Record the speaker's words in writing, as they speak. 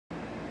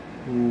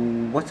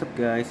What's up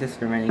guys, this is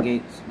the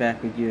Renegades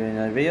back with you in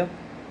another video.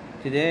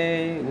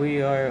 Today we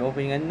are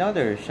opening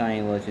another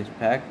Shiny Legends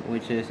pack,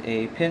 which is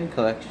a pin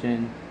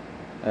collection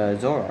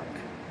Zoroark.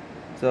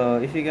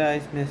 So if you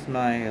guys missed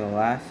my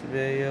last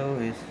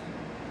video,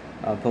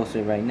 I'll post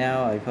it right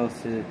now. I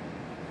posted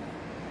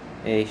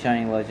a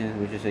Shiny Legends,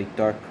 which is a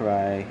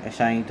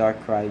Shiny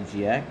Darkrai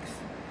GX.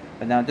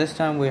 But now this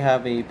time we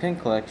have a pin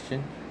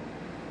collection.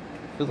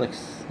 I feel like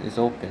it's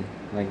open,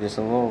 like there's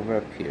a little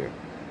rip here.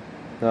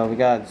 So we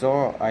got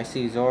I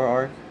see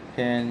Zoroark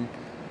pin,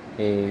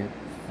 a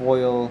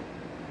foil,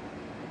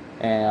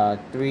 and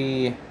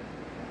three.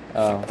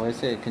 What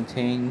is it? It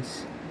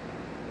contains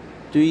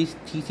 3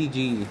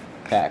 TCG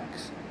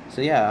packs.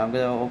 So yeah, I'm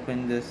gonna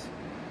open this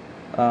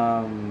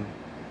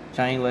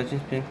Shiny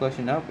Legends pin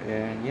collection up,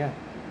 and yeah,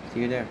 see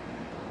you there.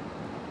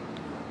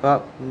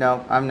 Well,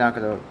 no, I'm not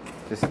gonna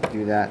just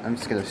do that. I'm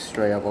just gonna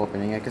straight up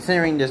opening it.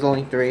 Considering there's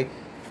only 3.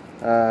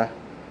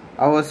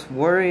 I was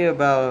worried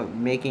about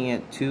making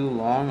it too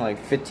long, like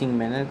 15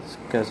 minutes,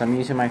 because I'm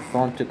using my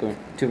phone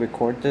to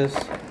record this.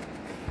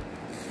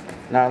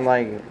 Not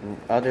like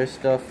other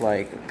stuff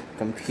like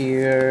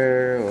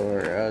computer or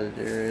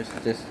others,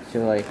 just to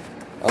like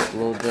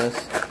upload this.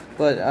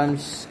 But I'm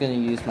just gonna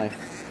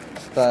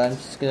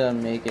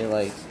make it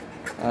like,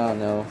 I don't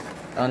know,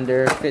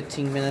 under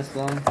 15 minutes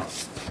long.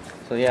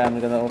 So yeah,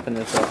 I'm gonna open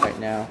this up right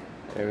now.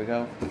 There we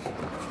go.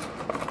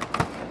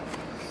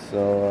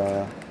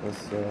 So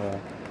let's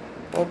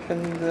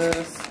open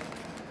this.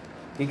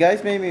 You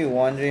guys may be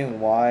wondering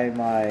why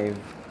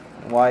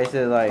is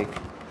it like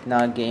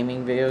not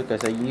gaming video,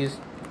 because I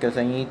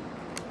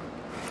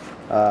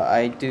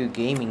do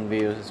gaming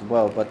videos as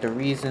well, but the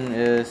reason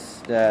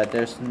is that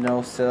there's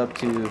no setup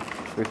to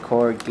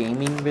record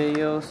gaming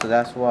videos, so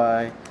that's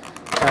why I'm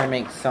trying to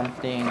make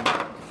something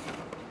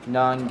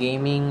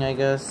non-gaming, I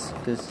guess,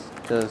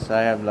 because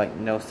I have like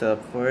no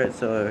setup for it.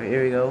 So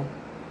here we go.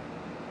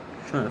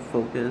 Trying to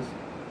focus.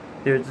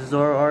 There's the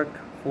Zoroark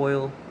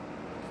foil.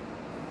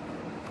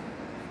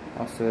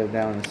 I'll set it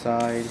down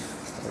inside.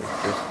 Or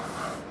just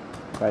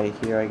right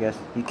here, I guess.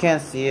 You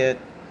can't see it,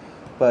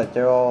 but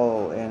they're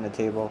all in the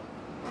table.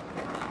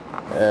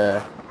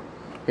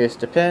 Here's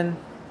the pen.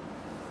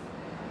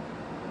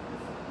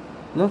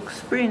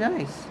 Looks pretty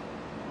nice.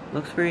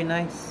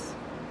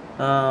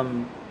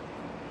 Trying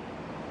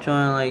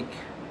to like,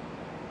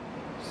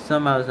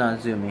 somehow it's not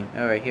zooming.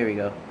 Alright, here we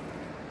go.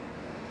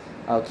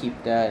 I'll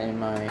keep that in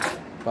my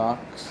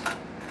box.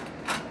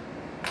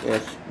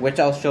 Yes, which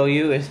I'll show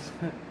you is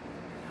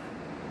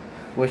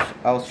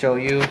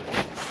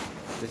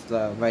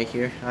right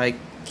here. I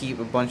keep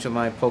a bunch of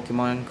my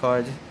Pokemon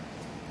cards.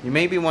 You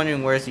may be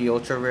wondering where's the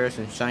ultra rares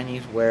and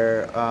shinies.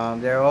 Where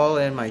they're all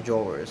in my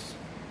drawers.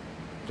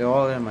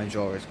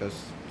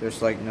 Because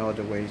there's like no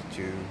other way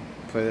to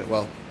put it.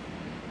 Well,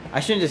 I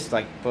shouldn't just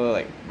like put it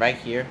like right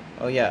here.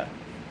 Oh yeah.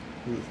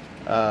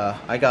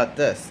 I got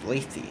this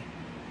Lacey,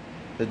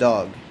 the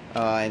dog,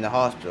 in the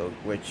hospital,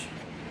 which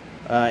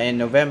in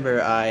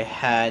November I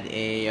had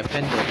a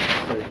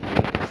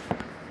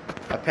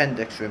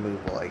appendix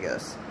removal, I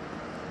guess,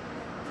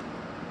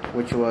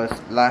 which was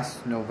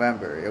last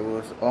November. It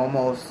was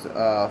almost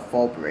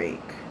fall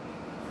break.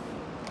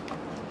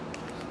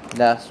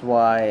 That's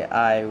why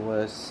I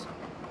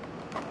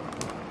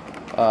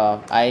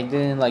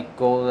didn't like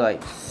go to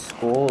like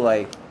school.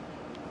 Like,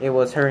 it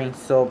was hurting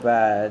so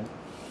bad.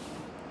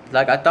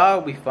 Like, I thought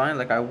it would be fine.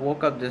 Like, I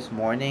woke up this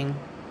morning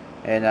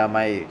and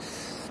my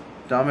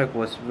stomach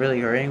was really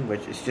hurting,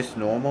 which is just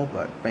normal,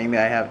 but maybe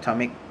I have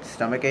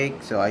stomach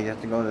ache, so I have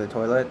to go to the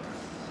toilet.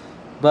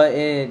 But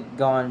it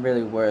gone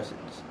really worse.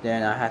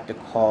 Then I had to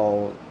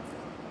call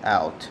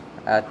out.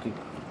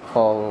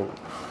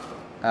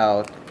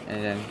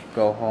 And then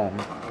go home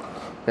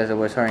because it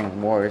was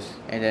hurting worse.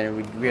 And then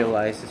we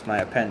realized it's my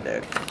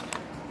appendix.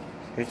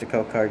 Here's the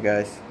code card,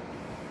 guys.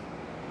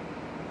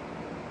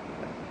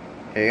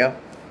 Here you go.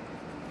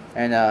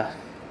 And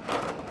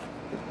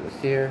put this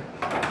here.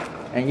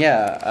 And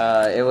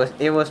yeah, it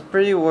was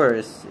pretty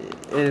worse.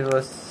 It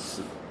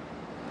was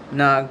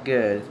not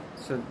good.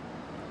 So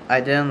I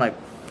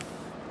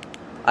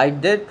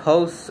did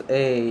post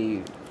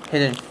a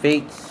Hidden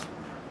Fates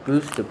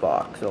booster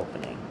box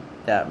opening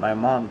that my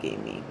mom gave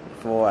me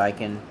before I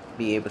can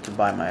be able to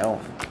buy my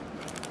own.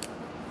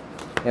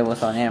 It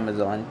was on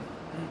Amazon.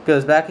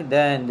 Because back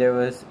then there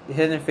was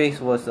Hidden Fates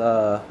was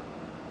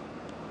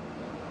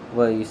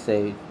what do you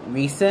say,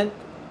 recent,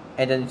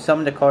 and then some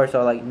of the cards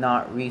are like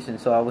not recent,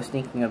 so I was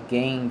thinking of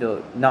getting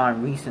the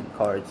non-recent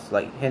cards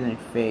like Hidden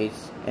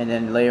Fates, and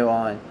then later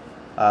on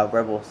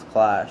Rebels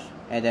Clash,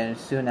 and then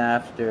soon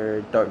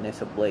after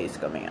Darkness Ablaze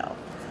coming out.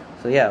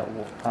 So yeah,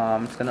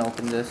 I'm just gonna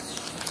open this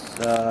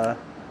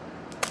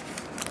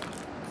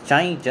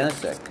Shiny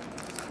Genesect.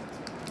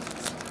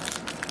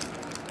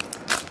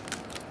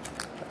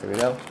 There we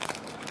go.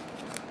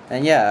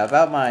 And yeah,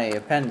 about my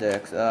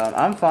appendix,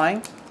 I'm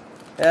fine.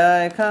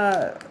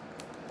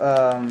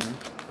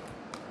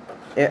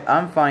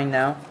 I'm fine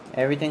now.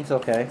 Everything's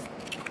okay.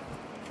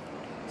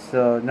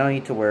 So no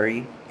need to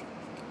worry.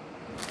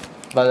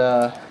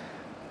 But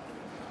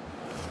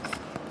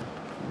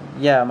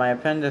yeah, my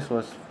appendix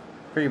was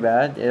pretty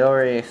bad. It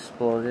already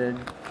exploded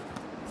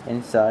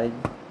inside.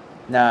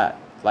 Not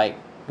like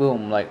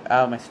boom, like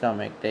out of my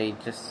stomach. They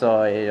just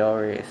saw it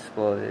already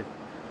exploded.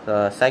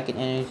 The Psychic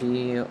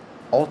Energy,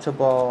 Ultra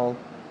Ball,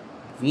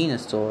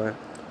 Venusaur,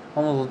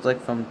 almost looks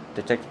like from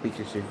Detective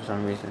Pikachu for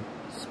some reason.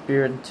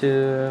 Spirit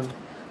Tube,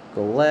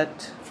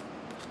 Golett,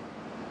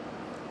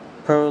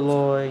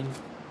 Purloin,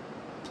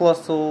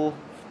 Plusle,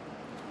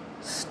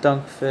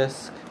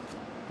 Stunkfisk,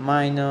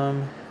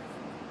 Minun,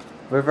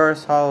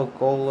 Reverse Hollow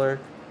Golurk,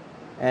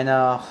 and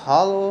a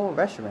Hollow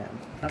Reshiram.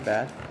 Not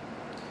bad.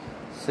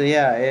 So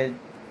yeah,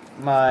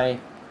 I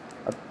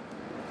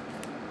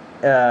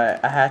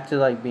had to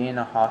like be in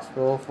a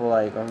hospital for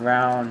like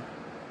around.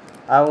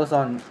 I was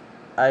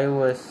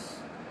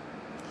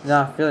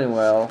not feeling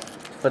well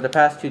for the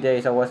past 2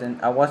 days. I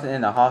wasn't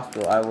in the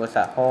hospital. I was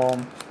at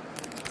home.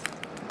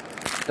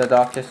 The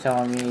doctor's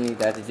telling me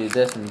that to do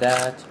this and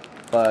that,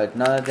 but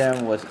none of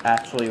them was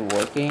actually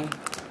working.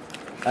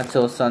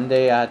 Until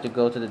Sunday, I had to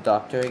go to the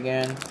doctor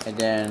again, and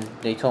then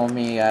they told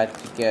me I had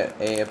to get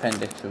a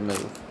appendix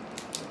removed.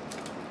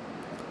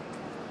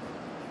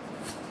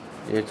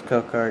 Here's a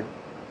code card.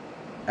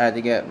 I had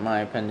to get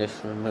my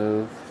appendix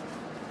removed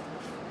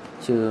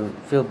to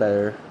feel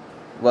better.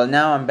 Well,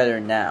 now I'm better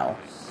now.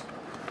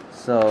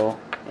 So,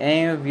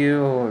 any of you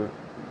who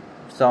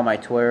saw my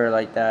Twitter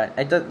like that,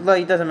 it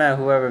doesn't matter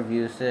whoever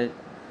views it.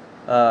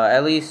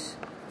 At least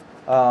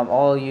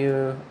all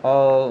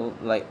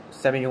like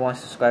 71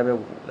 subscribers.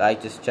 I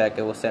just checked,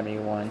 it was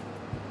 71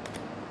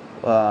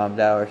 that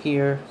are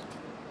here,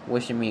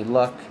 wishing me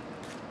luck.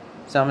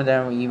 Some of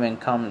them even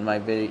comment my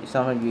video.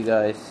 Some of you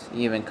guys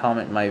even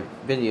comment my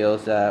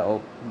videos that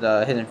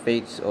the Hidden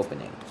Fates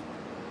opening,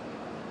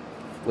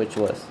 which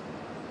was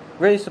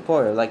really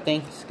supportive. Like,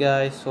 thanks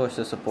guys for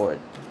the support.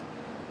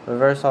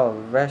 Reverse Hollow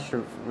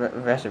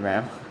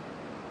Reshiram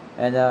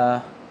and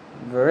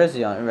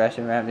Virizion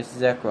Reshiram is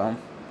Zekrom.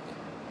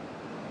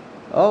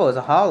 Oh, it's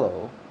a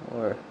hollow.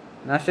 Or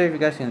not sure if you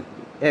guys can.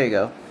 There you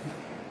go.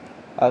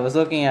 I was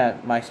looking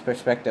at my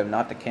perspective,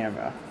 not the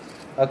camera.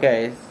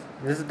 Okay,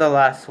 this is the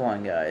last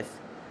one, guys.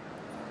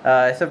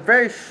 It's a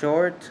very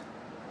short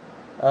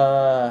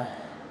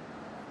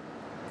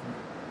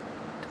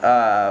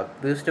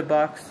booster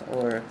box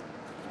or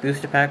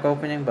booster pack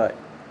opening, but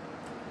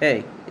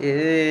hey, it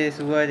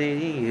is what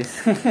it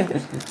is.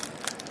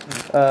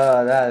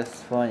 That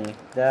is funny.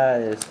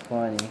 That is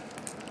funny.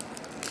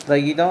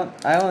 Like, I don't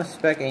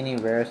expect any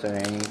rares or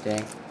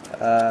anything.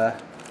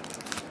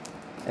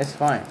 It's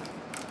fine.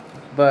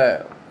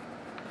 But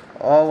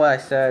all what I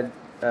said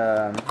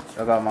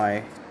about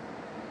my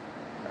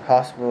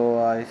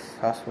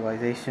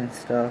hospitalization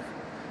stuff,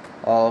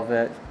 all of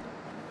it,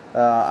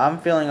 I'm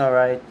feeling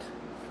alright.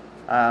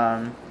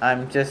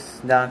 I'm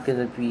just not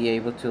gonna be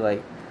able to,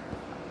 like,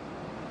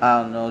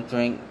 I don't know,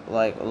 drink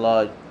like a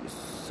lot of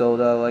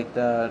soda like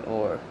that,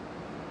 or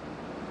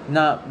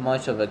not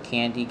much of a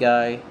candy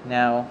guy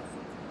now,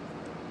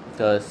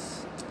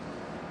 because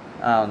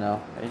I don't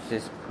know, it's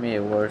just made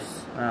it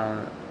worse. I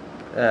don't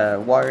know.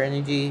 Water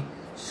Energy,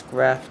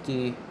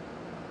 Scrafty,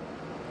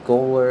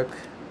 Golurk.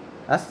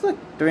 That's like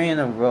 3 in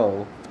a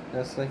row.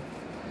 That's like,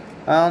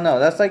 I don't know,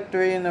 that's like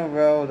 3 in a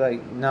row,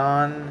 like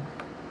non-hollow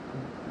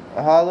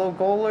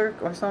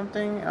Golurk or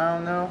something, I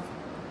don't know.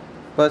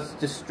 But it's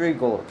just 3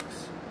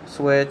 Golurks.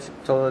 Switch,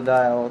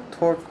 Totodile,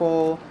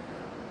 Torkoal,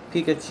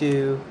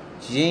 Pikachu,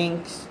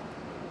 Jinx,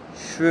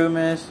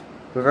 Shroomish,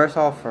 Reverse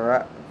Hollow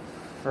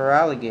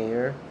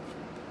Feraligatr,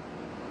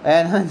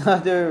 and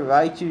another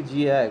Raichu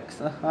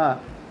GX. I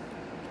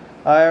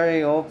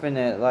already opened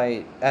it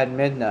like at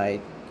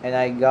midnight, and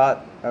I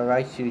got a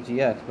Raichu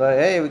GX. But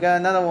hey, we got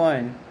another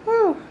one.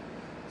 Woo!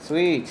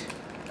 Sweet.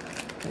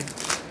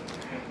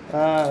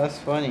 That's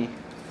funny.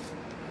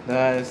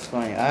 That is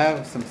funny. I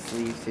have some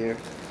sleeves here.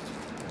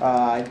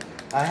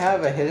 I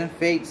have a Hidden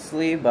Fate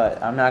sleeve,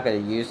 but I'm not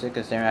going to use it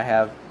because then I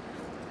have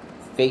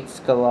Fates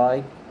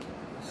Collide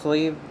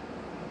sleeve,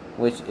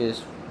 which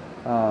is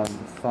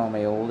from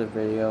an older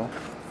video.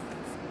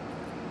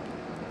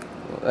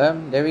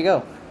 There we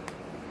go.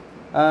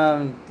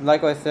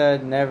 Like I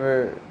said,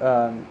 never,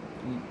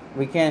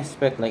 we can't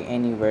expect like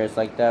any rares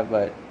like that,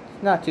 but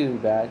it's not too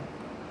bad.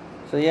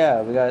 So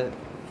yeah, we got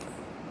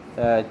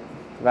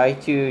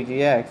Raichu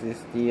GX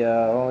is the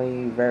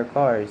only rare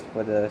cards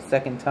for the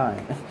second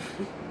time.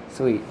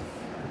 Sweet.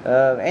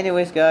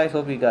 Anyways, guys,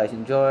 hope you guys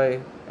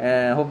enjoy,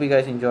 and hope you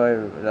guys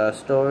enjoy the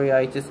story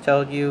I just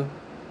told you.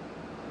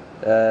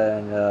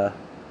 And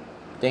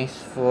thanks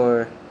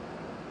for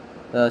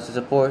the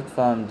support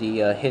from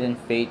the Hidden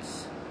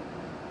Fates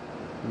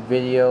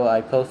video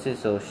I posted.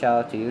 So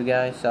shout out to you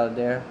guys out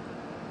there.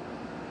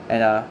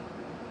 And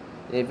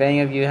if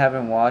any of you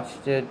haven't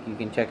watched it, you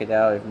can check it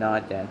out. If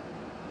not, then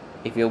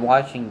if you're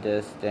watching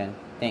this, then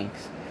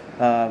thanks.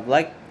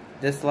 Like,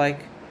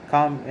 dislike,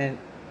 comment,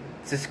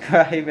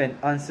 subscribe, and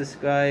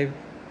unsubscribe.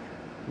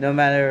 No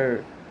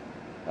matter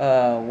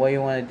what you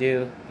want to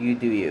do, you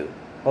do you.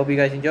 Hope you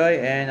guys enjoy,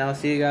 and I'll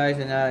see you guys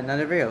in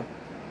another video.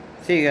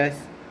 See you guys.